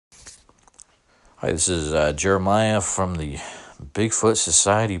Hi, this is Jeremiah from the Bigfoot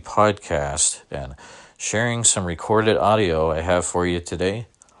Society podcast and sharing some recorded audio I have for you today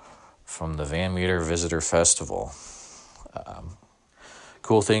from the Van Meter Visitor Festival.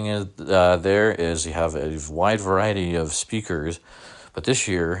 Cool thing is there is you have a wide variety of speakers, but this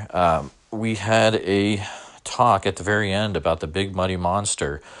year we had a talk at the very end about the Big Muddy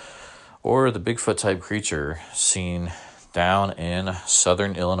Monster, or the Bigfoot type creature seen down in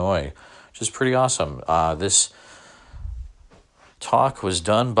southern Illinois, which is pretty awesome. This talk was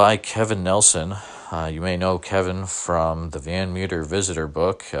done by Kevin Nelson. You may know Kevin from the Van Meter Visitor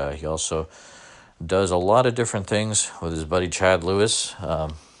book. He also does a lot of different things with his buddy Chad Lewis.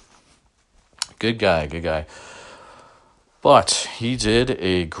 Good guy. But he did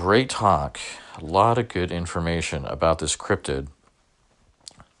a great talk, a lot of good information about this cryptid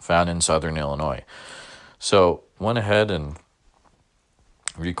found in southern Illinois. So went ahead and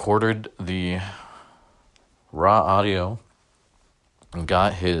recorded the raw audio and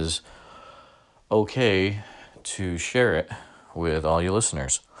got his okay to share it with all you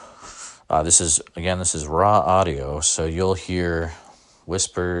listeners. This is raw audio, so you'll hear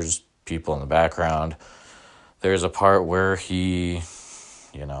whispers, people in the background. There's a part where he,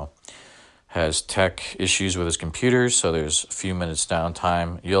 has tech issues with his computer, so there's a few minutes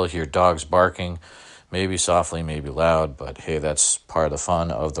downtime. You'll hear dogs barking, maybe softly, maybe loud, but hey, that's part of the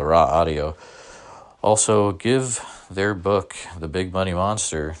fun of the raw audio. Also, give their book, The Big Muddy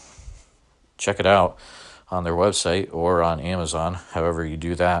Monster, check it out on their website or on Amazon, however you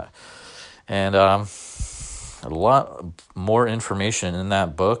do that. And a lot more information in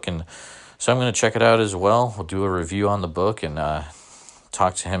that book, and so I'm going to check it out as well. We'll do a review on the book and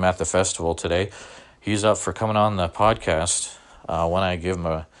talk to him at the festival today. He's up for coming on the podcast when I give him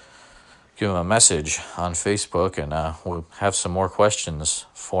a message on Facebook, and we'll have some more questions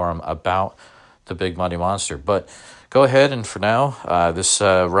for him about the Big Muddy Monster. But go ahead, and for now, this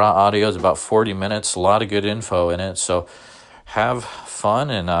raw audio is about 40 minutes, a lot of good info in it, so have fun.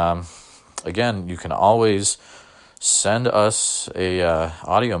 And again, you can always send us a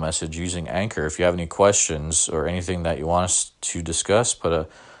audio message using Anchor if you have any questions or anything that you want us to discuss. But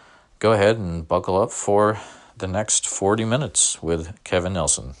go ahead and buckle up for the next 40 minutes with Kevin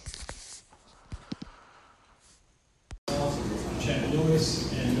Nelson. Chad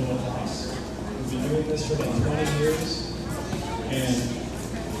Lewis and Noah Weiss. We've been doing this for about 20 years, and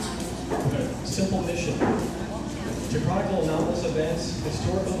we have a simple mission: to chronicle anomalous events,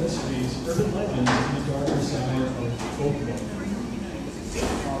 historical mysteries, urban legends, and the darker side of folklore.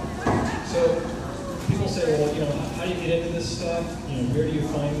 So people say, well, how do you get into this stuff? Where do you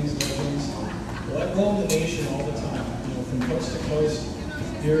find these legends? Well, I roam the nation all the time, from coast to coast,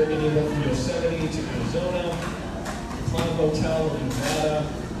 here anywhere from Yosemite to Arizona, the Climb Hotel in Nevada,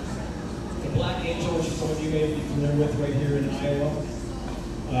 the Black Angel, which some of you may be familiar with right here in Iowa,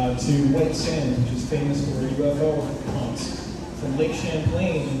 to White Sands, which is famous for UFO haunts, from Lake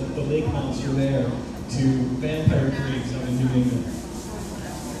Champlain and the lake monster there, to vampire graves out in New England,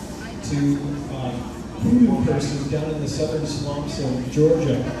 to hoodoo persons down in the southern swamps of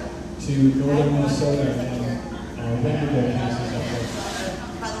Georgia, to northern Minnesota and Wendigo cases up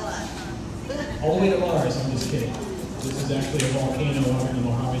there. All the way to Mars, I'm just kidding. This is actually a volcano out in the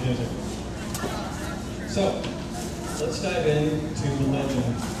Mojave Desert. So, let's dive into the legend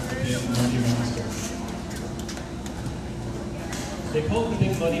of the Big Muddy Monster. They call it the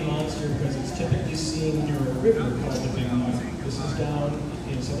Big Muddy Monster because it's typically seen near a river called the Big Muddy. This is down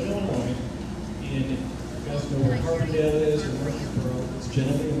in southern Illinois. You guys know where Carbondale is or Murfreesboro. It's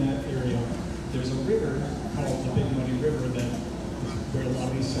generally in that area. There's a river called the Big Muddy River that is where a lot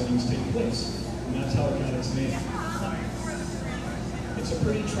of these sightings take place. And that's how it got its name. It's a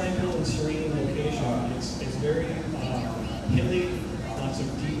pretty tranquil and serene location. It's very hilly, lots of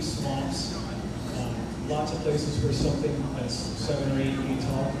deep swamps, lots of places where something that's 7 or 8 feet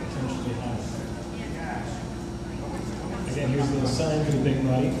tall could potentially hide. Again, here's the sign for the Big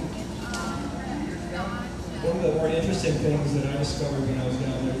Muddy. One of the more interesting things that I discovered when I was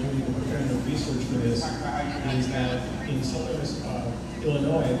down there preparing the research for this is that in southern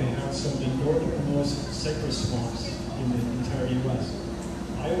Illinois, they have some of the northernmost cypress swamps in the entire U.S.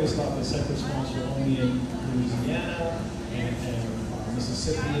 I always thought the cypress swamps were only in Louisiana and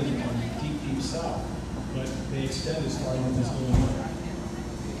Mississippi and deep south, but they extend as far north as Illinois.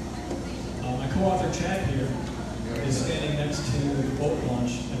 My co-author Chad here is standing next to the boat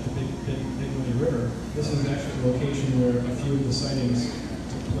launch at the Big Muddy River. This is actually the location where a few of the sightings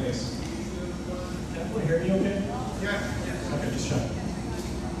took place. Can everyone hear me okay? Yeah. Okay, just check.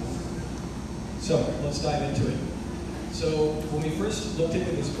 So, let's dive into it. So, when we first looked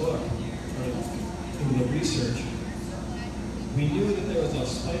into this book, into the research, we knew that there was a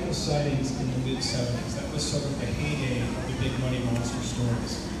spike of sightings in the mid-70s. That was sort of the heyday of the big money monster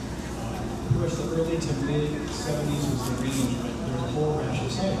stories. Of course, the early to mid-70s was the range, but there was a whole rash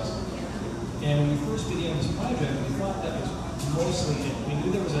of sightings. And when we first began this project, we thought that was mostly it. We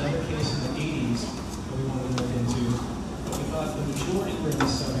knew there was another case in the 80s that we wanted to look into, but we thought the majority were in the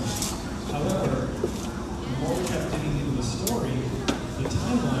 70s. However, the more we kept digging into the story, the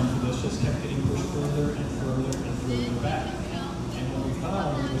timeline for this just kept getting pushed further and further and further back. And what we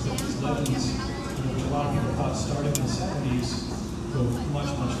found was that these legends, which a lot of people thought started in the 70s, go much,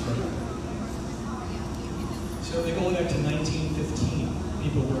 much further. So they go back to 1915.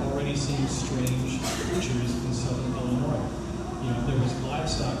 People were already seeing strange creatures in southern Illinois. There was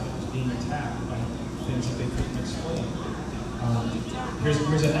livestock that was being attacked by things that they couldn't explain.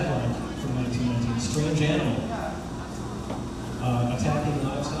 Here's a headline from 1919. Strange animal attacking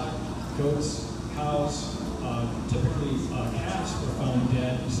livestock, goats, cows, typically calves were found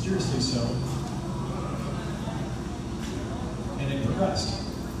dead, mysteriously so. And it progressed.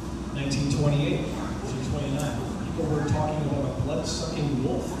 1928 through 29. People were talking about a blood-sucking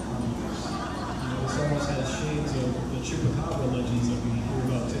wolf. This almost has shades of the chupacabra legends that we hear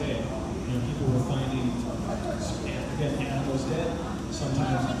about today. People were finding, again, animals dead,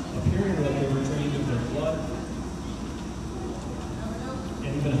 sometimes appearing like they were drained of their blood,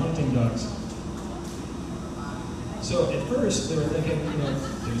 and even hunting dogs. So at first, they were thinking,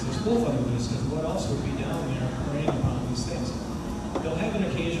 there's this wolf under this, because what else would be down there preying upon these things? They'll have an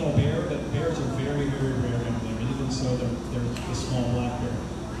occasional bear, but bears are very, very rare down there, and even so, they're a small black bear.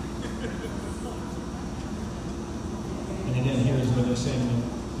 And again, here's where they're saying,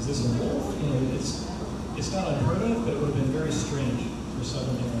 is this a wolf? It's not unheard of, but it would have been very strange for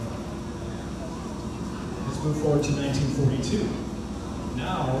southern Illinois. Let's move forward to 1942.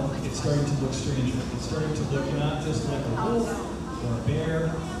 Now, it's starting to look stranger. It's starting to look not just like a wolf or a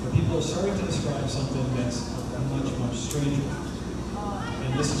bear, but people are starting to describe something that's much, much stranger.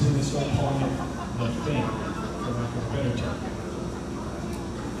 And this is when they start calling it the thing, for lack of a better term.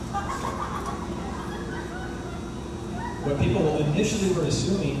 What people initially were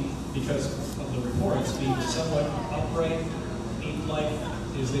assuming, because of the reports being somewhat upright, ape-like,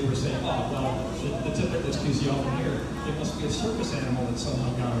 is they were saying, oh, well, the typical excuse you often hear, it must be a circus animal that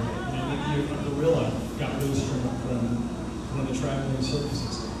somehow got away. Maybe a gorilla got loose from one of the traveling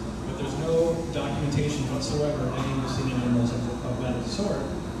circuses. But there's no documentation whatsoever of any missing animals of that sort.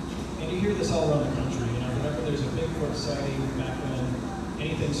 And you hear this all around the country. Whenever there's a Bigfoot sighting back when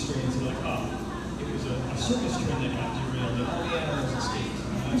anything strange, they're like, oh, it was a circus train that got derailed and all the animals escaped.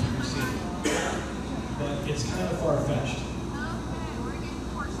 That's what we see. But it's kind of far-fetched.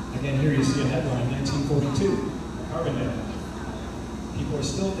 Again, here you see a headline, 1942, Carbondale. People are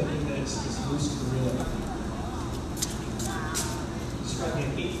still thinking that it's this loose gorilla.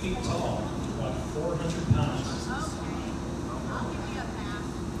 Describing 8 feet tall, about 400 pounds.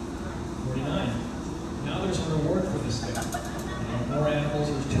 49. Now there's a reward for this thing. More animals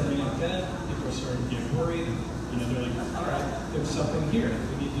are turning up dead. People are starting to get worried. They're like, all right, there's something here.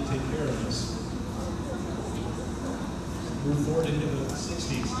 We need to take care of this. Move forward into the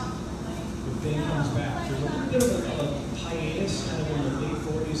 60s. The thing comes back. There's a little bit of a hiatus kind of in the late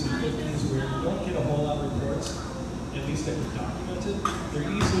 40s and 50s where you don't get a whole lot of reports, at least that were documented. There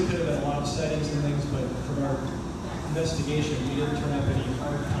easily could have been a lot of sightings and things, but from our investigation, we didn't turn up any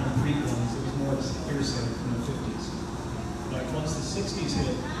hard concrete ones. It was more just hearsay from the 50s. But once the 60s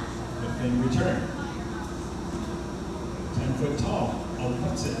hit, the thing returned. 10 foot tall, a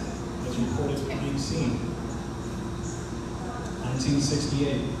Wet'suit was reported being seen.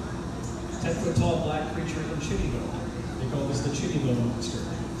 1968, 10-foot tall black creature in Chittyville. They call this the Chittyville monster.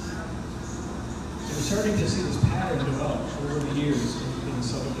 So we're starting to see this pattern develop over the years in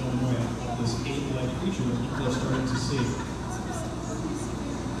southern Illinois of this ape-like creature that people are starting to see.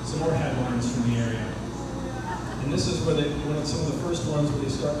 Some more headlines from the area. And this is where some of the first ones where they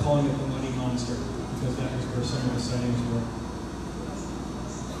start calling it the Money Monster, because that was where some of the sightings were.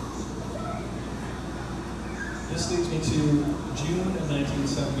 This leads me to June of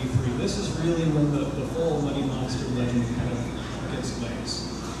 1973. This is really when the full Money Monster legend kind of gets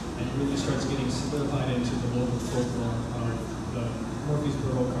legs and really starts getting solidified into the local folklore of the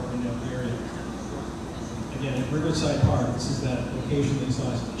Murfreesboro, Carbondale area. Again, at Riverside Park, this is that location that you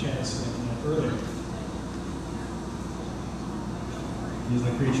saw Chad speaking of earlier. Here's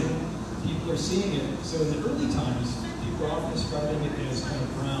the creature. People are seeing it. So in the early times, people are often describing it as kind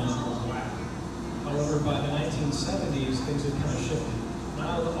of brown or black. However, by the 1970s, things have kind of shifted.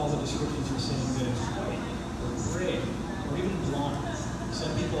 Now all the descriptions are saying that it's white, or gray, or even blonde.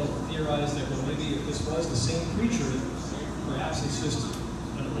 Some people have theorized theorized that, well, maybe if this was the same creature, perhaps it's just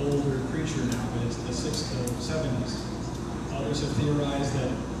an older creature now, but it's the 60s or 70s. Others have theorized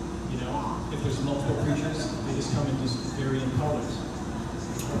that, if there's multiple creatures, they just come in just varying colors.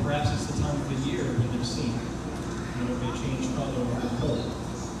 Or perhaps it's the time of the year when they're seen. They change color or color.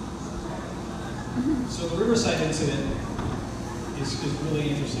 So the Riverside incident is really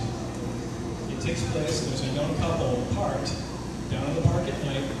interesting. It takes place, there's a young couple parked down in the park at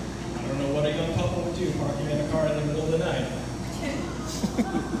night. I don't know what a young couple would do parking in a car in the middle of the night.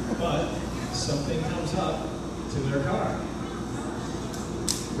 But something comes up to their car.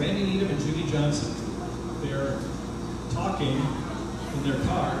 Randy Needham and Judy Johnson, they're talking in their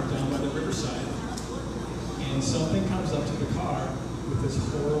car down by the Riverside, and something comes up to the car with this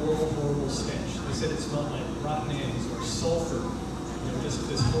horrible, horrible stench. They said it smelled like rotten eggs or sulfur, just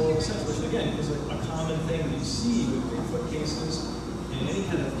this horrible stench, which again is a common thing that you see with Bigfoot cases and any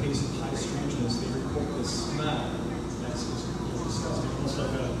kind of case of high strangeness. They report this smell that's just disgusting, almost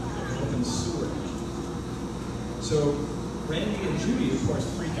like an open sewer. So Randy and Judy, of course,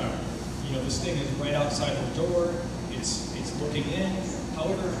 freak out. This thing is right outside the door. It's looking in.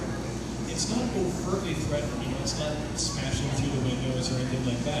 However, it's not overtly threatening. It's not smashing through the windows or anything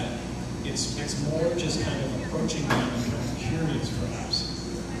like that. It's more just kind of approaching them and kind of curious, perhaps.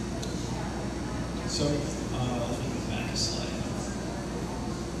 So let me go back a slide.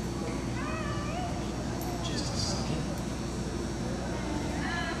 Just a second.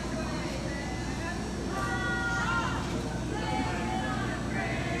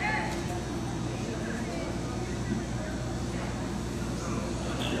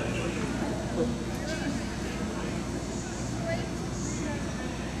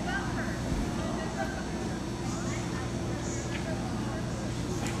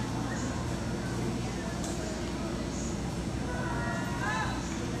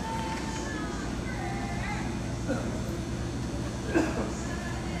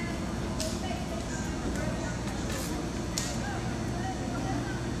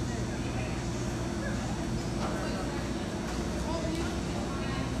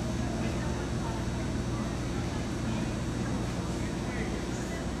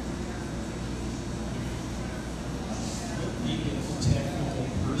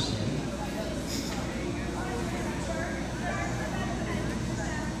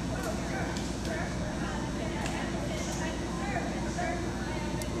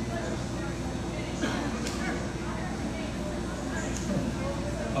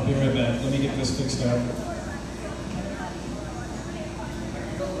 I'll be right back. Let me get this fixed up.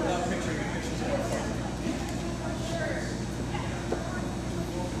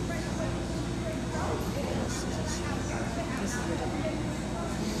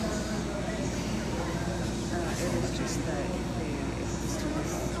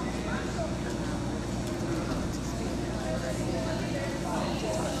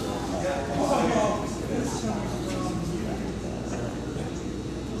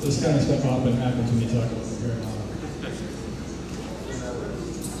 This kind of stuff often happens when you talk about the paranormal.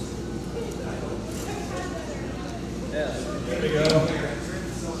 There we go.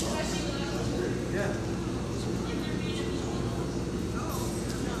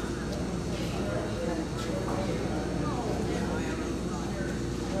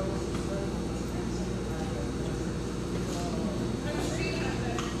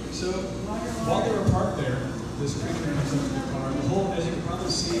 So while they were parked there, this creature comes into the car. The whole, as you can probably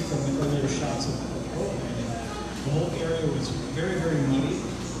see from the earlier shots of the boat landing, the whole area was very, very muddy.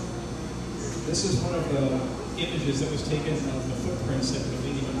 This is one of the images that was taken of the footprints that were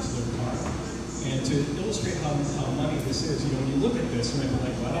leading into their car. And to illustrate how muddy this is, when you look at this, you might be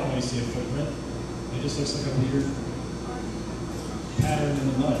like, well, I don't really see a footprint. It just looks like a weird pattern in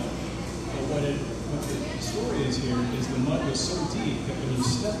the mud. But what the story is here is the mud was so deep that when you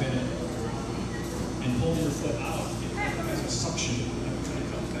step in it and pull your foot out, it has a suction and it kind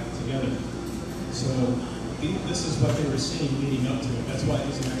of comes back together. So this is what they were seeing leading up to it. That's why it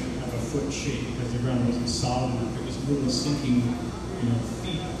doesn't actually have a foot shape, because the ground wasn't solid enough. It was really sinking,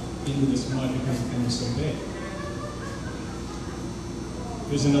 feet into this mud because the thing was so big.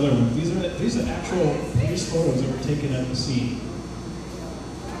 There's another one. These are actual police photos that were taken at the scene.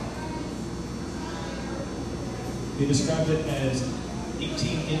 They described it as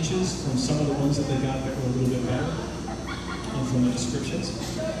 18 inches from some of the ones that they got that were a little bit better, and from the descriptions.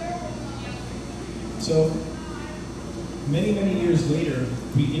 So, many, many years later,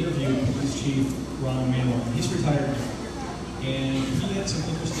 we interviewed Police Chief Ron Manuel. He's retired now, and he had some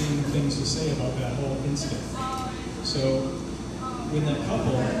interesting things to say about that whole incident. So, when that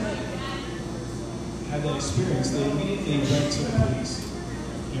couple had that experience, they immediately went to the police.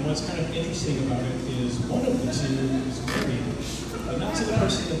 And what's kind of interesting about it is one of the two is married, but not to the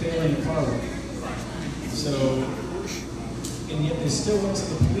person that they were in the car with. So, and yet they still went to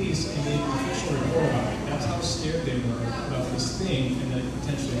the police and made an official report about it. That's how scared they were about this thing and that it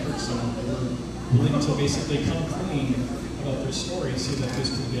potentially hurt someone. They were willing to basically come clean about their story so that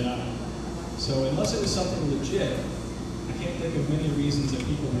this could get out. So unless it was something legit, I can't think of many reasons that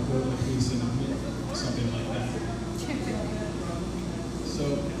people would go to the police and admit something like that. So,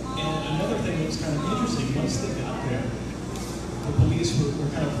 and another thing that was kind of interesting, once they got there, the police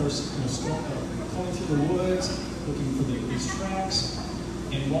were kind of first going through the woods, looking for these tracks,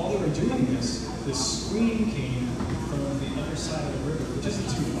 and while they were doing this scream came from the other side of the river, which isn't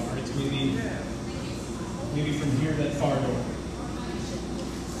too far. It's maybe from here that far north.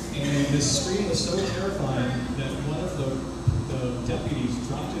 And this scream was so terrifying that one of the deputies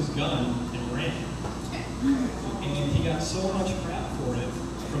dropped his gun and ran. And he got so much crap for it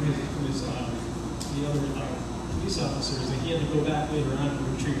from the other police officers that he had to go back later on to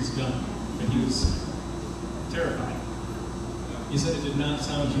retrieve his gun. But he was terrified. He said it did not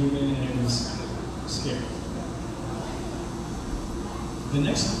sound human and it was scary. The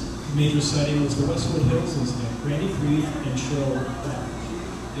next major sighting was the Westwood Hills incident. Randy Freed and Cheryl Beck.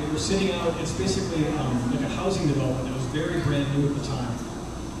 They were sitting out, it's basically like a housing development that was very brand new at the time.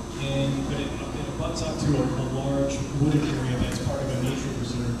 But it butts up to a large wooded area that's part of a nature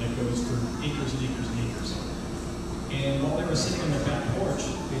reserve that goes for acres and acres and acres. And while they were sitting on their back porch,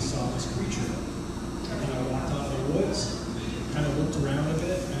 they saw this creature. Walked out of the woods, kind of looked around a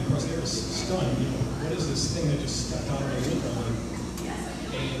bit, and of course they were stunned. What is this thing that just stepped out of the window?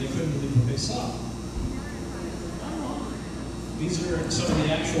 And they couldn't believe what they saw. These are some of the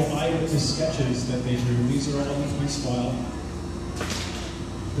actual eyewitness sketches that they drew. These are all in the police file.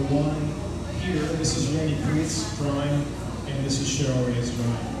 The one here, this is Randy Preeth's drawing, and this is Cheryl Ray's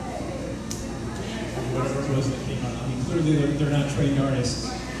drawing. Whatever it was that came out. I mean, clearly they're not trained artists,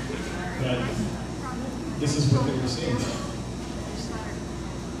 but this is what they were seeing.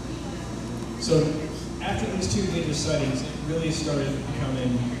 So after these two major sightings, it really started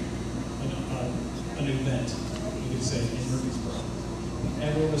becoming an event, you could say, in Murfreesboro.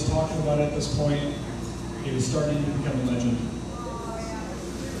 Everyone was talking about it at this point. It was starting to become a legend.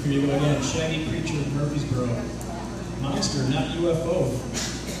 Here you go again, shaggy creature of Murfreesboro. Monster, not UFO.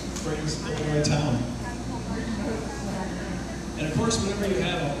 Brings Illinois town. And of course, whenever you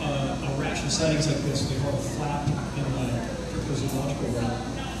have a rash of sightings like this, they call it a flap in the cryptozoological realm,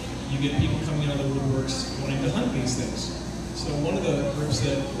 you get people coming out of the woodworks wanting to hunt these things. So one of the groups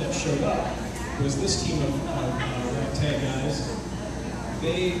that showed up was this team of ragtag guys.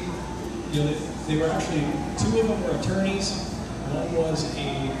 They were actually, two of them were attorneys. One was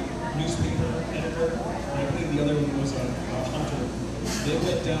a newspaper editor, and I believe the other one was a hunter. They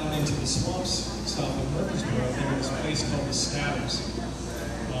went down into the swamps south of Murfreesboro, and there was a place called the Scatters.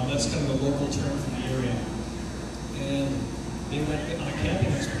 That's kind of the local term for the area. And they went on a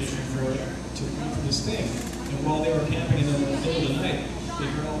camping expedition to look for this thing. And while they were camping in the middle of the night,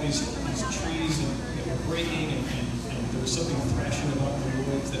 they heard all these trees that were breaking, and there was something thrashing about in the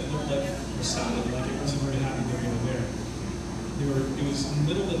woods that looked like, or sounded like it wasn't very happy that they were there. It was in the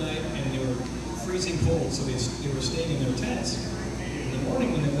middle of the night, and they were freezing cold, so they were staying in their tents. In the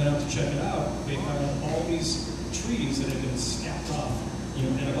morning, when they went out to check it out, they found all these trees that had been snapped off,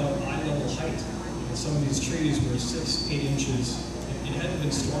 at about eye-level height. And some of these trees were 6-8 inches. It hadn't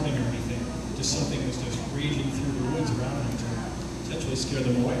been storming or anything. Just something was just raging through the woods around them to potentially scare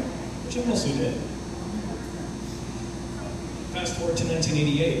them away, which it mostly did. Fast forward to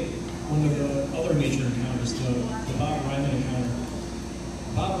 1988. One of the other major encounters, the Bob Ryman encounter.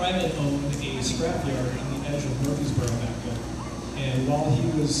 Bob Ryman owned a scrapyard on the edge of Murfreesboro back then. And while he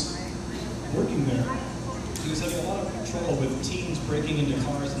was working there, he was having a lot of trouble with teens breaking into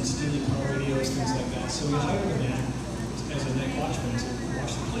cars and stealing car radios, things like that. So he hired a man as a night watchman to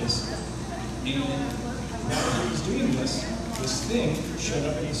watch the place. And while he was doing this thing showed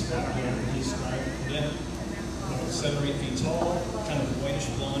up in the scrapyard. He described, again, 7 or 8 feet tall, kind of whitish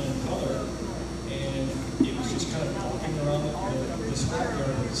blonde in color, and it was just kind of walking around the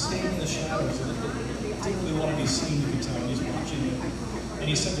scrapyard, staying in the shadows, and it didn't really want to be seen, you could tell. He's watching it. And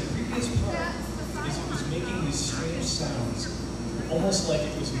he said the creepiest part is it was making these strange sounds, almost like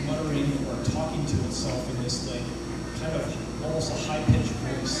it was muttering or talking to itself in this, like, kind of almost a high-pitched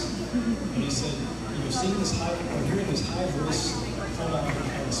voice. And he said, seeing this hearing this high voice come out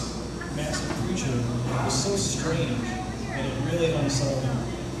of this massive creature was so strange that it really unsettled him.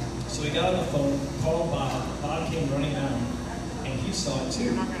 So he got on the phone, called Bob. Bob came running down, and he saw it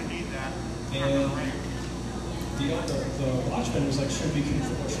too. And the watchman was like, should we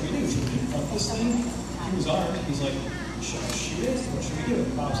confront, what should we do? Should we confront this thing? He was armed. He's like, should I shoot it? What should we do?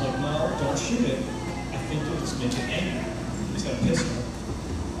 And Bob's like, no, don't shoot it. I think you'll just make it angry. He's got a pistol.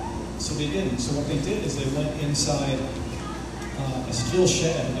 So they didn't. So what they did is they went inside a steel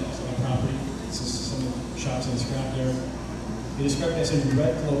shed that was on the property. This is some of the shots in the scrapyard. They described it as a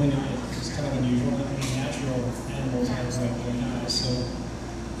red glowing eye. It's kind of unusual. I mean, natural animals have red glowing eyes. So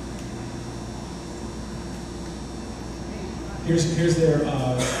here's their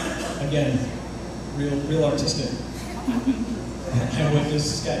again real artistic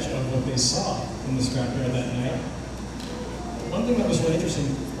eyewitness sketch of what they saw in the scrapyard that night. One thing that was really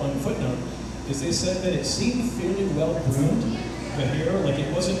interesting on footnote is they said that it seemed fairly well groomed, the hair, like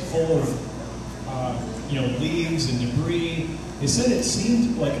it wasn't full of leaves and debris. They said it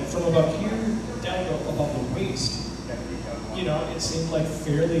seemed like from about here down to about the waist, it seemed like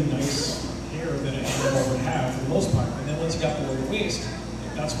fairly nice hair that an animal would have for the most part. And then once you got below the waist,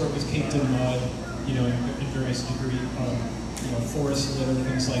 that's where it was caked in mud, in various degree of, forest litter,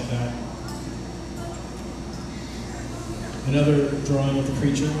 things like that. Another drawing of the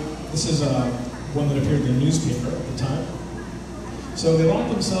creature. This is one that appeared in the newspaper at the time. So they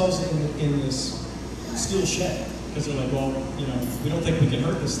locked themselves in this steel shed because they're like, well, we don't think we can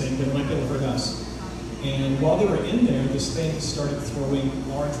hurt this thing, but it might be able to hurt us. And while they were in there, this thing started throwing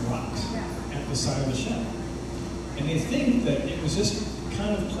large rocks at the side of the shed. And they think that it was just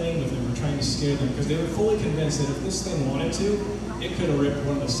kind of playing with them or trying to scare them because they were fully convinced that if this thing wanted to, it could have ripped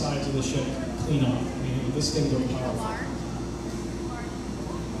one of the sides of the shed clean off. I mean, this thing was powerful.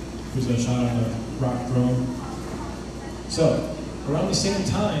 Here's a shot of the rock drone. So, around the same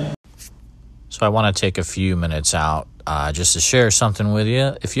time... So I want to take a few minutes out just to share something with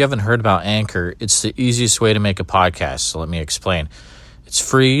you. If you haven't heard about Anchor, it's the easiest way to make a podcast, so let me explain. It's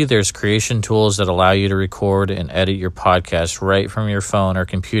free. There's creation tools that allow you to record and edit your podcast right from your phone or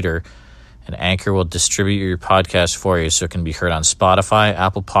computer, and Anchor will distribute your podcast for you so it can be heard on Spotify,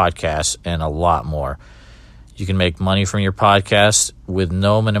 Apple Podcasts, and a lot more. You can make money from your podcast with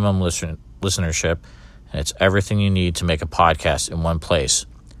no minimum listenership, and it's everything you need to make a podcast in one place.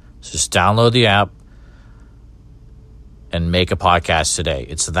 So just download the app and make a podcast today.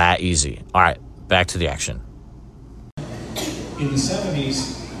 It's that easy. All right, back to the action. In the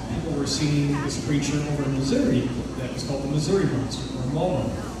 70s, people were seeing this creature over in Missouri that was called the Missouri Monster, or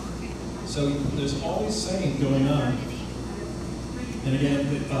Momo. So there's always sighting going on. And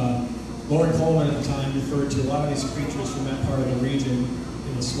again, Lauren Coleman at the time referred to a lot of these creatures from that part of the region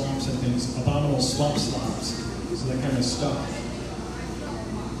in the swamps and things, abominable swamp sloths, so that kind of stuff.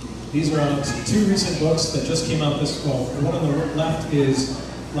 These are two recent books that just came out the one on the left is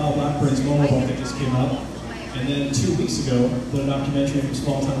Lyle Blackburn's Momo book that just came out. And then 2 weeks ago, the documentary from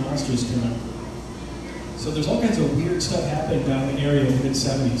Small Town Monsters came out. So there's all kinds of weird stuff happening down in the area in the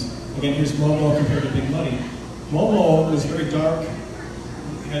mid-70s. Again, here's Momo compared to Big Muddy. Momo was very dark,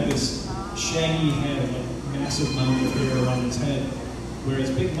 had this shaggy head, a massive mound of hair around its head, whereas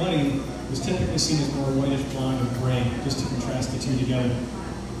Big Muddy was typically seen as more whitish blonde or gray, just to contrast the two together.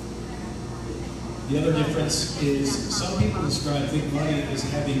 The other difference is some people describe Big Muddy as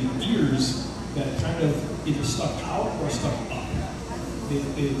having ears that kind of either stuck out or stuck up. They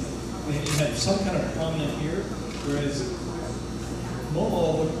had some kind of prominent ear, whereas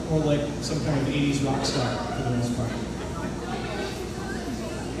Momo looked more like some kind of 80s rock star for the most part.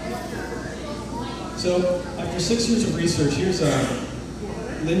 So after 6 years of research, here's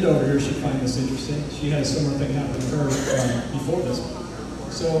Linda over here should find this interesting. She had a similar thing happen to her before this.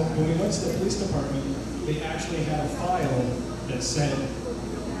 So when we went to the police department, they actually had a file that said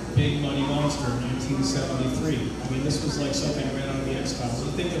Big Muddy Monster, 1973. I mean, this was like something right out of the X-Files.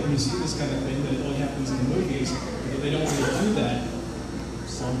 You think that when you see this kind of thing, that it only happens in the movies, but they don't really do that.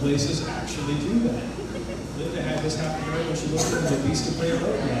 Some places actually do that. Linda had this happen to her when she looked into the Beast of Prey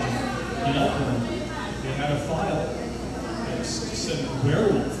Road in Elkhorn. They had a file that said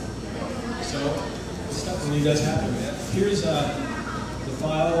werewolf. So, this stuff really does happen. Here's the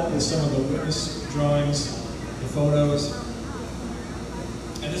file with some of the witness drawings, the photos.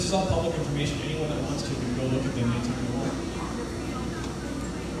 And this is all public information. Anyone that wants to can go look at them anytime they want.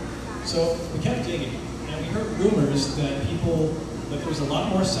 So we kept digging, and we heard rumors that there was a lot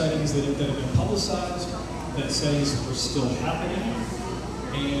more sightings that have been publicized, that sightings were still happening,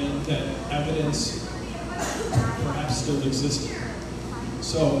 and that evidence perhaps still existed.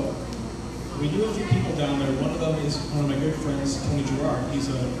 So we knew a few people down there. One of them is one of my good friends, Tony Gerard. He's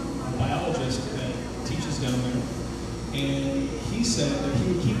a biologist that teaches down there. And he said that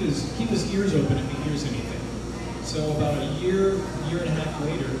he would keep his ears open if he hears anything. So about a year and a half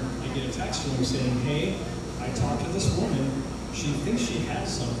later, I get a text from him saying, hey, I talked to this woman, she thinks she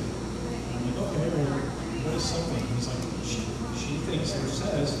has something. And I'm like, okay, well, what is something? He's like, she thinks or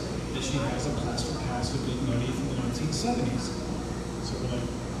says that she has a plaster cast of Big Muddy from the 1970s. So we're like,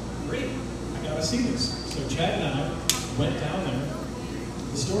 great, I gotta see this. So Chad and I went down there.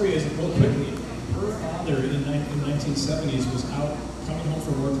 The story is, real quickly, her father in the 1970s was out coming home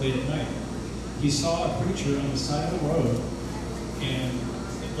from work late at night. He saw a preacher on the side of the road, and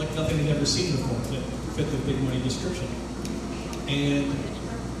like nothing he'd ever seen before that fit the Big Money description. And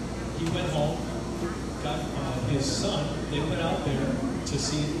he went home, got his son, they went out there to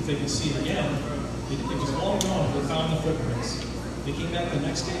see if they could see it again. It was long gone, they found the footprints. They came back the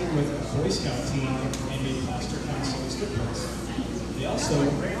next day with a Boy Scout team and made plaster casts of his footprints. They also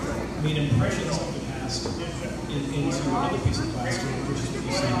made impressions of the past into another piece of plaster, which is what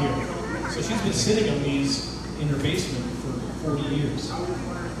you see here. So she's been sitting on these in her basement for 40 years.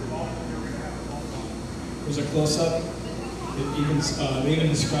 There's a close-up. They even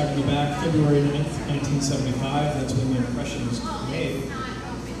described in the back, February 9th, 1975, that's when the impression was made.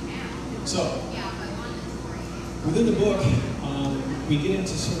 So, within the book, we get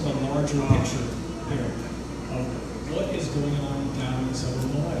into sort of a larger picture here of what is going on down in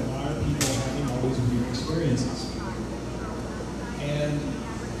Southern Illinois. Why are people having all these weird experiences? And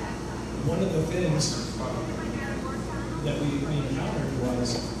one of the things that we encountered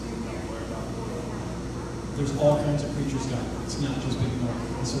was there's all kinds of creatures down there. It's not just Big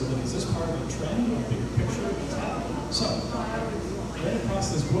Muddy. And so like, is this part of a trend, a bigger picture? What's happening? So, I ran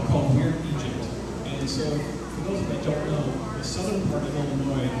across this book called Weird Egypt. And so, for those that don't know, the southern part of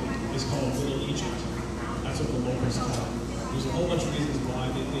Illinois is called Little Egypt. That's what the locals call it. There's a whole bunch of reasons why.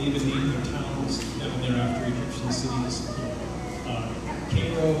 They even named their towns down there after Egyptian cities.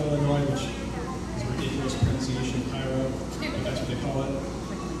 Cairo, Illinois, which is a ridiculous pronunciation of Cairo, but that's what they call it.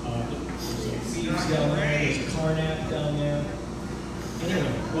 There's a Thebes down there, there's a Karnak down there.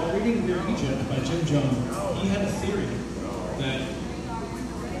 Anyway, while reading Weird Egypt by Jim Jones, he had a theory that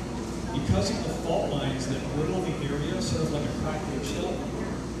because of the fault lines that riddle the area, sort of like a cracked eggshell,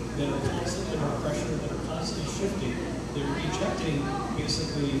 that are constantly under pressure, that are constantly shifting, they're ejecting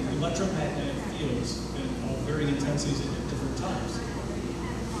basically electromagnetic fields at all varying intensities at different times.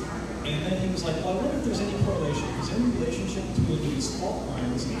 And then he was like, well, I wonder if there's any correlation. Is there any relationship between these fault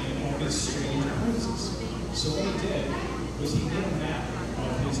lines and all these strange occurrences? So what he did was he did a map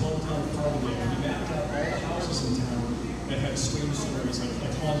of his hometown of Carbondale. He mapped out all the houses in town that had strange stories,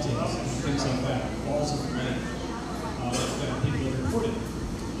 like hauntings and things like that, walls of light that people had reported.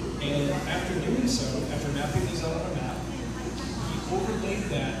 And after doing so, after mapping these out on a map, he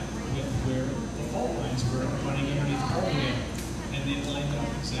overlaid that with where the fault lines were running underneath Carbondale. And they lined up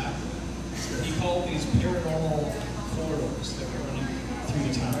exactly. He called these paranormal corridors that were running through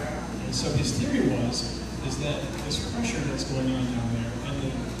the town. And so his theory is that this pressure that's going on down there and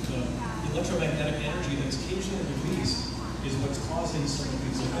the electromagnetic energy that's occasionally released is what's causing some of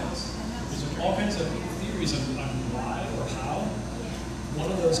these events. There's all kinds of theories on why or how.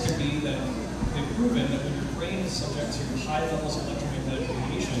 One of those could be that they've proven that when your brain is subject to high levels of electromagnetic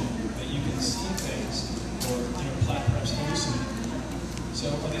radiation, that you can see things or perhaps hallucinate. So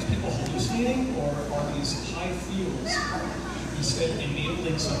are these people hallucinating, or are these high fields instead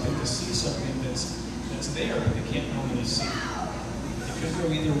enabling something to see something that's there but they can't normally see? It could go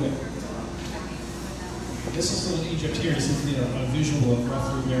either way. This is Little Egypt here. This is a visual of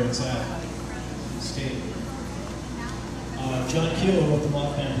roughly where it's at. State. John Keel wrote the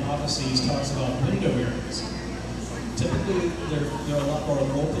Mothman Prophecies, talks about window areas. Typically, they're a lot more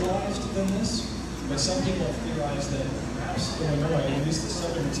localized than this, but some people have theorized that perhaps Illinois, at least the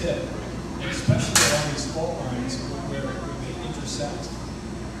southern tip, and especially along these fault lines where they intersect,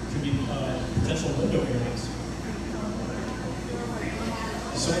 could be potential window areas.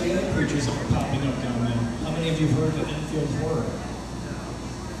 So many other creatures that are popping up down there. How many of you have heard of Enfield Horror?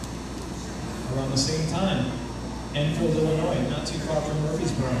 Around the same time, Enfield, Illinois, not too far from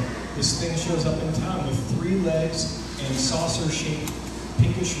Murfreesboro. This thing shows up in town with 3 legs and saucer-shaped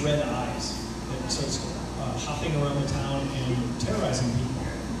pinkish red eyes. And so it's hopping around the town and terrorizing people.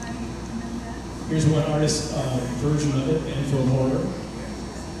 Here's one artist's version of it, Enfield Horror.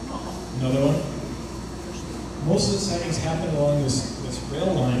 Another one. Most of the sightings happen along this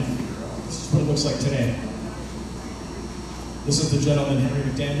rail line. This is what it looks like today. This is the gentleman, Henry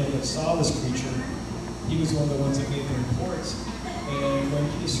McDaniel, that saw this creature. He was one of the ones that made the reports. And when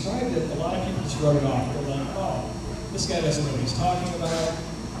he described it, a lot of people just wrote it off. They're like, oh, this guy doesn't know what he's talking about.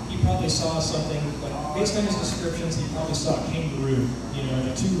 He probably saw something, like, based on his descriptions, he probably saw a kangaroo,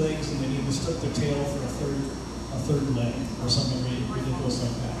 the 2 legs, and then he mistook the tail for a third leg, or something ridiculous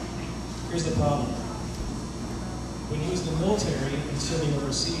like that. Here's the problem. when he was in the military and serving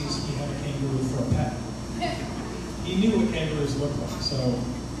overseas, he had a kangaroo for a pet. He knew what kangaroos looked like, so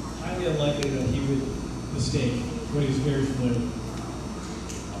highly unlikely that he would mistake what he was very familiar with.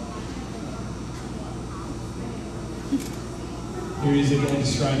 Here he is again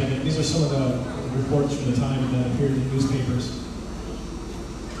describing it. These are some of the reports from the time that appeared in newspapers.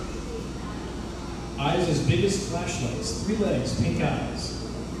 Eyes as big as flashlights, 3 legs, pink eyes.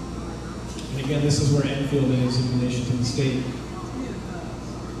 And again, this is where Enfield is in relation to the state.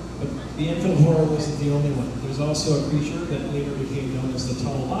 But the Enfield horror wasn't the only one. There's also a creature that later became known as the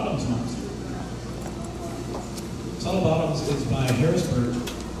Tuttle Bottoms monster. Tuttle Bottoms is by Harrisburg,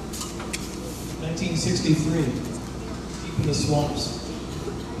 1963, deep in the swamps.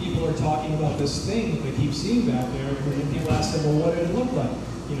 People are talking about this thing that they keep seeing back there, and then people ask them, well, what did it look like?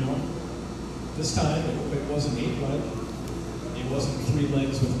 You know, this time it wasn't 8-legged, it wasn't 3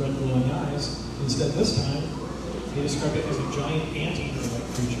 legs with red glowing eyes. Instead, this time they described it as a giant anteater-like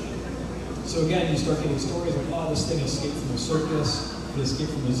creature. So again, you start getting stories like, oh, this thing escaped from a circus, it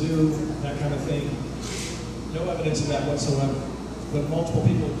escaped from a zoo, that kind of thing. No evidence of that whatsoever. But multiple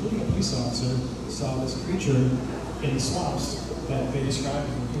people, including a police officer, saw this creature in the swamps that they described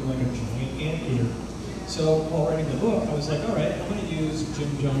as looking like a giant anteater. So while writing the book, I was like, all right, I'm going to use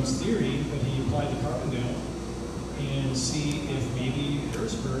Jim Jones' theory that he applied to Carbondale and see if maybe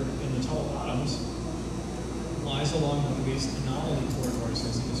Harrisburg in the Tuttle Bottoms lies along one of these anomaly corridors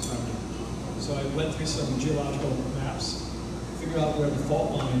as he described it. So I went through some geological maps, figured out where the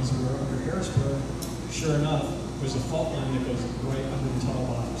fault lines were under Harrisburg. Sure enough, there's a fault line that goes right under the Tuttle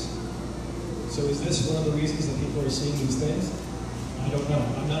Bottoms. So is this one of the reasons that people are seeing these things? I don't know.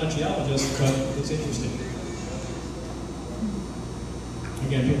 I'm not a geologist, but it's interesting.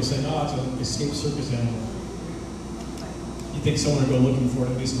 Again, people say, no, it's an escaped circus animal. You'd think someone would go looking for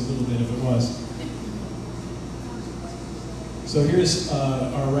it at least a little bit if it was. So here's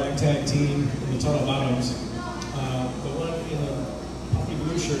our ragtag team in the Tuttle Bottoms. The one in the puffy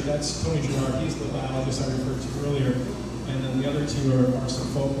blue shirt, that's Tony Gerard. He's the biologist I referred to earlier. And then the other 2 are some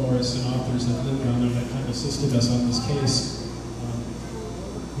folklorists and authors that lived down there that kind of assisted us on this case.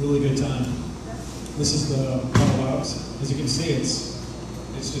 Really good time. This is the Tuttle Bottoms. As you can see, it's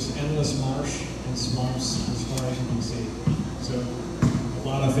just endless marsh and swamps as far as you can see. So a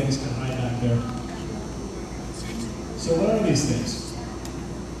lot of things can hide back there. So what are these things?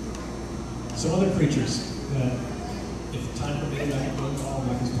 Some other creatures that, if time permitted, I could go into all of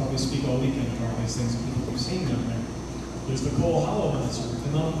them. I could probably speak all weekend about these things that people keep seeing down there. There's the Coal Hollow Monster, the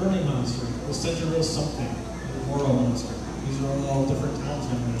Mount Vernon Monster, the Centerville Something, and the Morrow Monster. These are all different towns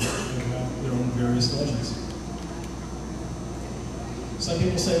down there that have their own various legends. Some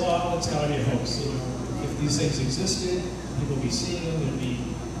people say, well, it's got to be a hoax. You know, if these things existed, people would be seeing them. There'd be,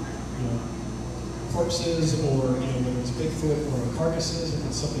 you know, corpses, or whether it's Bigfoot or carcasses, if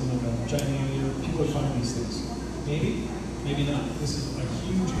it's something like a giant alligator, people would find these things. Maybe, maybe not. This is a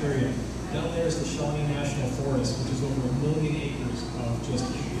huge area. Down there is the Shawnee National Forest, which is over 1 million acres of just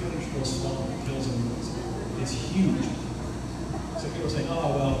impenetrable swamp, hills, and woods. It's huge. So people say,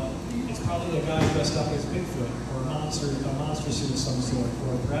 oh, well, it's probably a guy dressed up as Bigfoot, or a monster suit of some sort,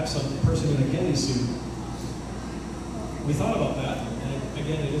 or perhaps a person in a ghillie suit. We thought about that, and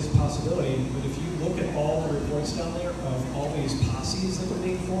again, it is a possibility, but if you look at all the reports down there of all these posses that were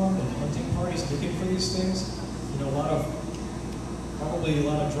being formed and hunting parties looking for these things, probably a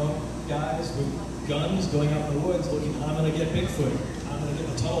lot of drunk guys with guns going out in the woods looking, I'm going to get Bigfoot, I'm going to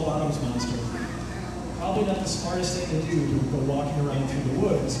get the Tuttle Bottoms monster. Probably not the smartest thing to do to go walking around through the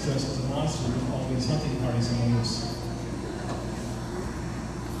woods dressed as a monster with all these hunting parties in the woods.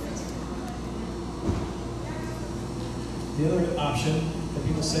 The other option that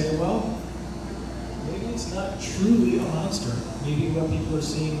people say, well, maybe it's not truly a monster. Maybe what people are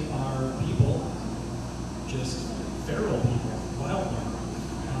seeing are people, just feral people, wild people.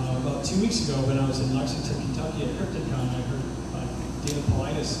 About 2 weeks ago, when I was in Lexington, Kentucky at CryptidCon, I heard David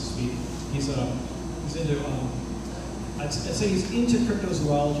Paulides speak. He's into, I'd say he's into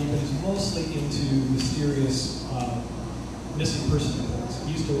cryptozoology, but he's mostly into mysterious missing person reports.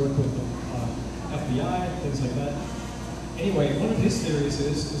 He used to work with the FBI, things like that. Anyway, one of his theories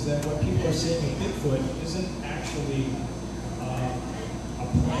is that what people are seeing with Bigfoot isn't actually a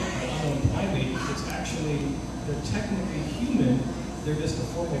unknown primate. It's actually, they're technically human. They're just a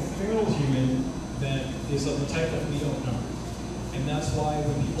form of feral human that is of the type that we don't know. And that's why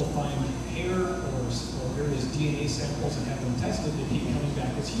when people find hair or various DNA samples and have them tested, they keep coming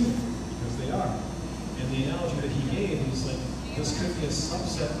back as human, because they are. And the analogy that he gave is like, this could be a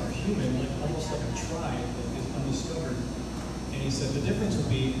subset of human, like almost like a tribe that is undiscovered. And he said the difference would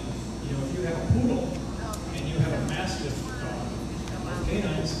be, if you have a poodle and and you have a mastiff dog. Both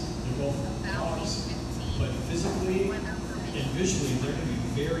canines, they're both dogs, but physically and visually, they're going to be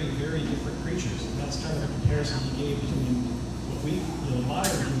very, very different creatures. And that's kind of a comparison he gave between what we, the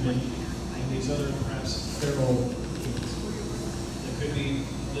modern human, and these other perhaps feral humans that could be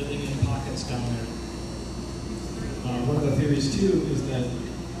living in pockets down there. One of the theories too is that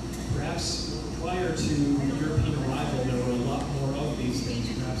perhaps prior to European arrival, there were a lot more of these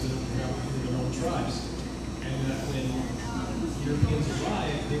things, perhaps in their own tribes, and that when Europeans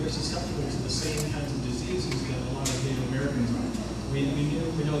arrived, they were susceptible to the same kinds of diseases that a lot of Native Americans are. We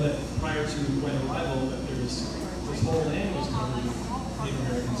know that prior to white arrival, that this whole land was covered with Native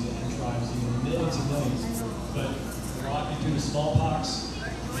Americans and tribes, millions and millions. But due to smallpox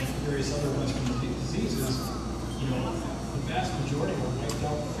and various other Western diseases, the vast majority were wiped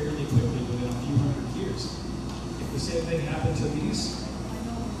out fairly quickly within a few hundred years. If the same thing happened to these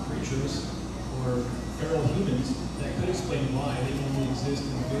creatures or feral humans, that could explain why they only exist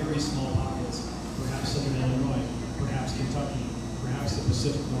in very small pockets, perhaps southern Illinois, perhaps Kentucky, perhaps the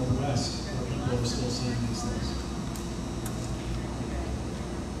Pacific Northwest, where people are still seeing these things.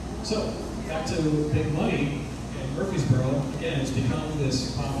 So, back to Big Muddy and Murfreesboro. Again, it's become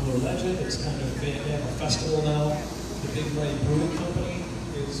this popular legend. It's kind of been, they have a festival now. The Big Muddy Brewing Company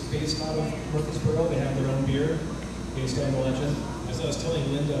is based out of Murfreesboro. They have their own beer based on the legend. As I was telling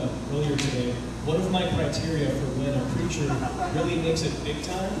Linda earlier today, one of my criteria for when a creature really makes it big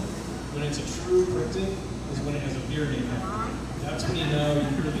time, when it's a true cryptid, is when it has a beer name after it. That's when you know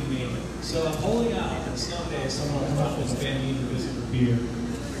you really made it. So I'm holding out that someday someone will come up with a band need to visit for beer.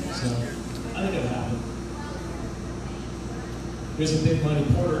 So I think it'll happen. Here's a Big Muddy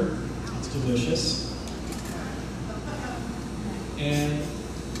Porter. It's delicious. And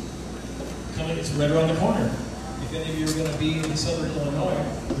it's right around the corner. If any of you are going to be in southern Illinois,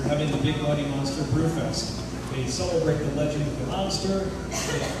 we're having the Big Muddy Monster Brew Fest. They celebrate the legend of the monster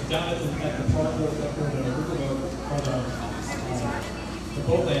down at the park where the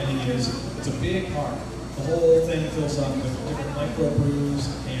boat landing is. It's a big park. The whole thing fills up with different microbrews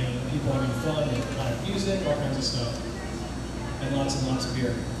and people having fun and live music, all kinds of stuff, and lots of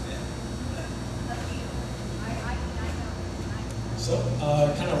beer. So,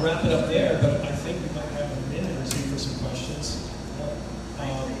 kind of wrap it up there, but I think we might have a minute or two for some questions.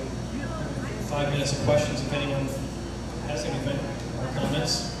 5 minutes of questions if anyone has anything or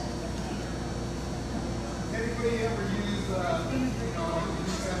comments. Anybody ever use,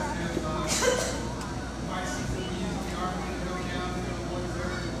 devices that we use in the army to go down to the woods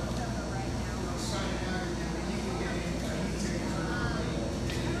there, shine out, and you can get a heat signature.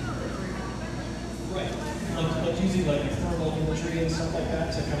 Right. Like using like thermal imagery and stuff like that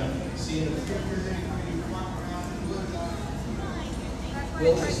to kind of see it.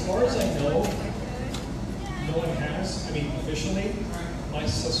 Well, as far as I know, no one has. I mean, officially, my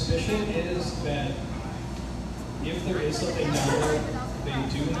suspicion is that if there is something down there, they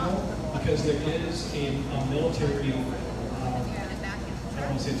do know, because there is a military, I don't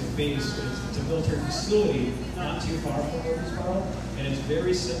want to say it's a base, but it's a military facility not too far from Murfreesboro, and it's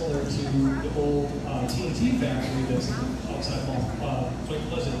very similar to the old TNT factory that's outside Point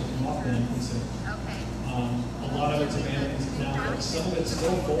Pleasant in Laughlin. A lot of it's abandoned now, but some of it's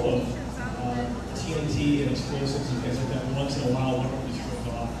still full of TNT and explosives and things like that. Once in a while, one of them just goes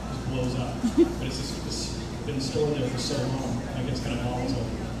off, just blows up. But it's been stored there for so long, it gets kind of volatile.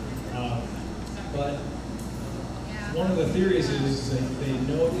 But one of the theories is that they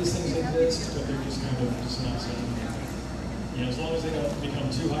know these things exist, but they're just kind of just not saying anything. As long as they don't become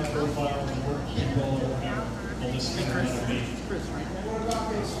too high profile or hurt people or whatever, they'll just kind of let it be. What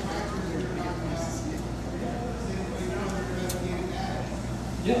about those factors that are not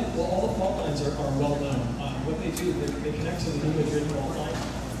Yeah, well, all the fault lines are well known. What they do, they connect to the New Madrid fault line,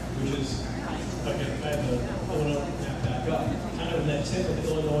 which is, like I had the Illinois map back up, kind of in that tip of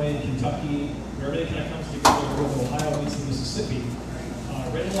Illinois and Kentucky, where everything kind of comes together where Ohio meets the Mississippi.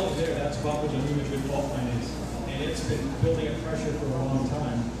 Right along there, that's about where the New Madrid fault line is. And it's been building up pressure for a long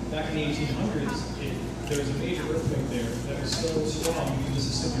time. Back in the 1800s, there was a major earthquake there that was so strong the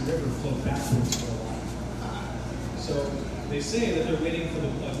Mississippi River flowed backwards for a while. So they say that they're waiting for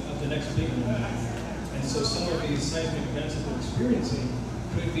the next big one. And so some of these seismic events that they're experiencing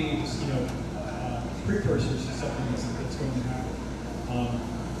could be just, precursors to something that's going to happen.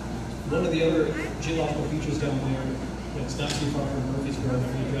 One of the other geological features down there that's not too far from Murfreesboro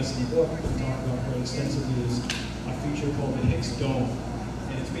that we address in the book, we talk about quite extensively, is a feature called the Higgs Dome.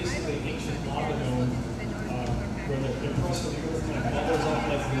 And it's basically an ancient lava dome where the crust of the earth kind of bubbles up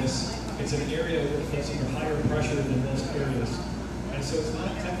like this. It's an area that's under higher pressure than most areas. And so it's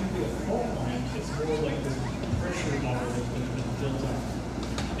not technically a fault line, it's more like this pressure level that's been built up.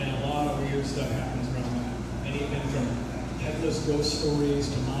 And a lot of weird stuff happens around that. Anything from headless ghost stories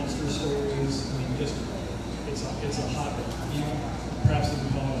to monster stories. I mean, just it's a hotbed. Perhaps we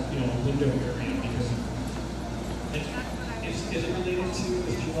call it, a window area because is it related to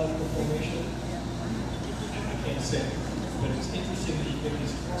the geological formation? I can't say, but it's interesting that you get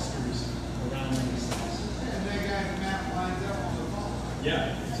these clusters around these things. And that guy's map lines up on the phone.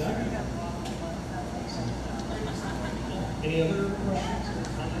 Yeah, exactly. So, any other questions or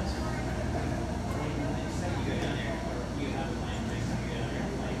comments?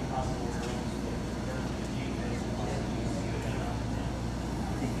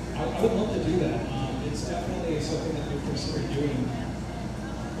 I would love to do that. It's definitely something that we've considered doing.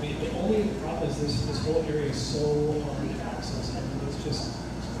 I mean, the only problem is this whole area is so hard to access. I mean, it's just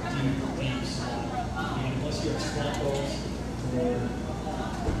deep swamp. I mean, unless you have swamp boats or,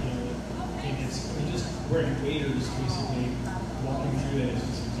 just wearing waders basically walking through that is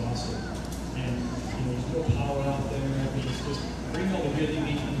just exhausting. And, there's no power out there. I mean, it's just bringing all the good you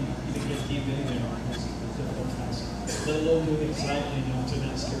need to get deep in there. It's a difficult task. Let alone moving silently, to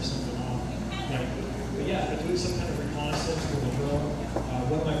not scare something off. Right. But yeah, doing some kind of reconnaissance with a drone.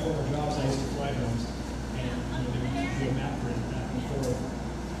 One of my former jobs, I used to fly drones, and they would do a map for it back and forth.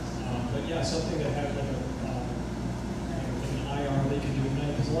 But yeah, something that had like an IR they can do at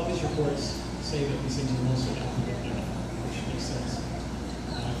night, because a lot of these reports say that these things are mostly active at night, which makes sense.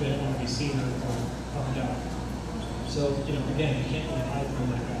 If they don't want to be seen or found out. So, again, you can't really hide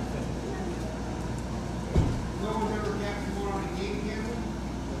from that kind of thing. No one's ever captured one on a game camera?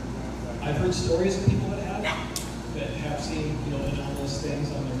 I've heard stories of people that have seen, anomalous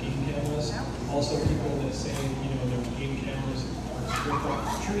things on their game cameras. Also people that say, their game cameras are stripped off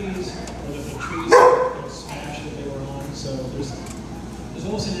the trees, or that the trees smashed that they were on. So there's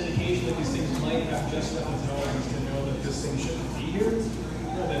almost an indication that these things might have just enough intelligence to know that this thing shouldn't be here.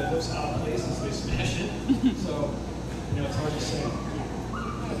 That it looks out of place as they smash it. So, it's hard to say.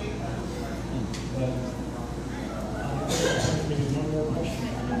 But, maybe one more question.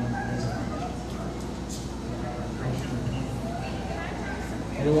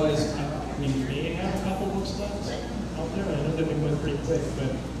 Otherwise, we may have a couple books left out there. I know that we went pretty quick,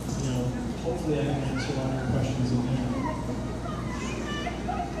 but hopefully I can answer a lot of your questions in there.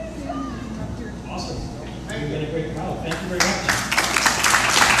 Awesome. You've been a great crowd. Thank you very much.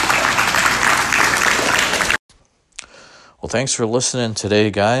 Well, thanks for listening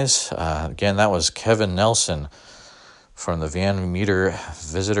today, guys. Again, that was Kevin Nelson from the Van Meter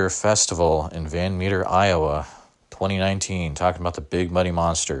Visitor Festival in Van Meter, Iowa, 2019, talking about the Big Muddy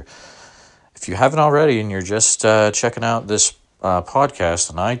Monster. If you haven't already and you're just checking out this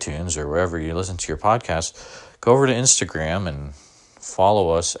podcast on iTunes or wherever you listen to your podcast, go over to Instagram and follow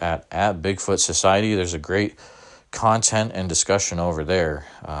us at Bigfoot Society. There's a great content and discussion over there.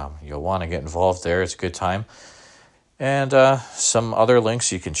 You'll want to get involved there. It's a good time. And some other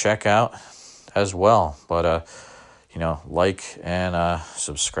links you can check out as well. But, like and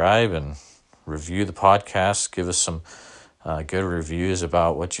subscribe and review the podcast. Give us some good reviews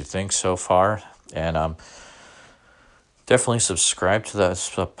about what you think so far. And definitely subscribe to that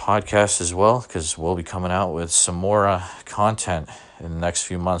podcast as well, because we'll be coming out with some more content in the next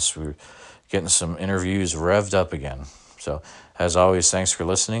few months. We're getting some interviews revved up again. So, as always, thanks for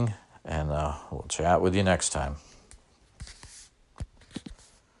listening, and we'll chat with you next time.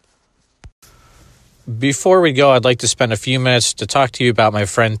 Before we go, I'd like to spend a few minutes to talk to you about my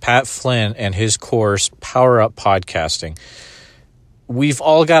friend Pat Flynn and his course, Power Up Podcasting. We've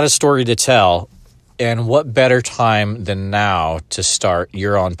all got a story to tell, and what better time than now to start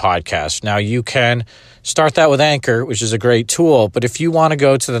your own podcast? Now, you can start that with Anchor, which is a great tool, but if you want to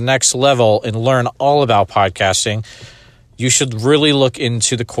go to the next level and learn all about podcasting, you should really look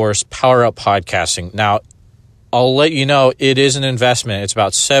into the course, Power Up Podcasting. Now, I'll let you know, it is an investment. It's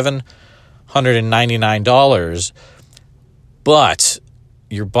about $799, but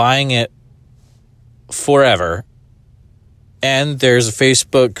you're buying it forever. And there's a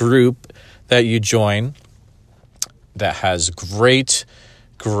Facebook group that you join that has great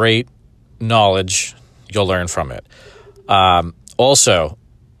knowledge. You'll learn from it. Also,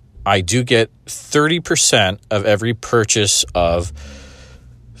 I do get 30% of every purchase of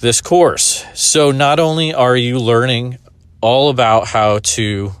this course. So not only are you learning all about how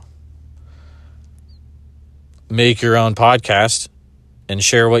to make your own podcast and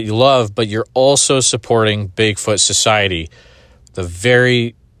share what you love, but you're also supporting Bigfoot Society, the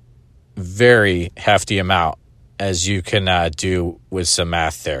very, very hefty amount, as you can do with some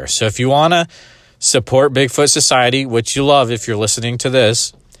math there. So if you want to support Bigfoot Society, which you love if you're listening to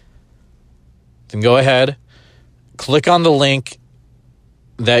this, then go ahead, click on the link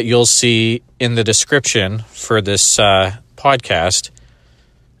that you'll see in the description for this podcast.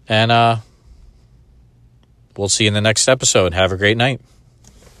 And we'll see you in the next episode. Have a great night.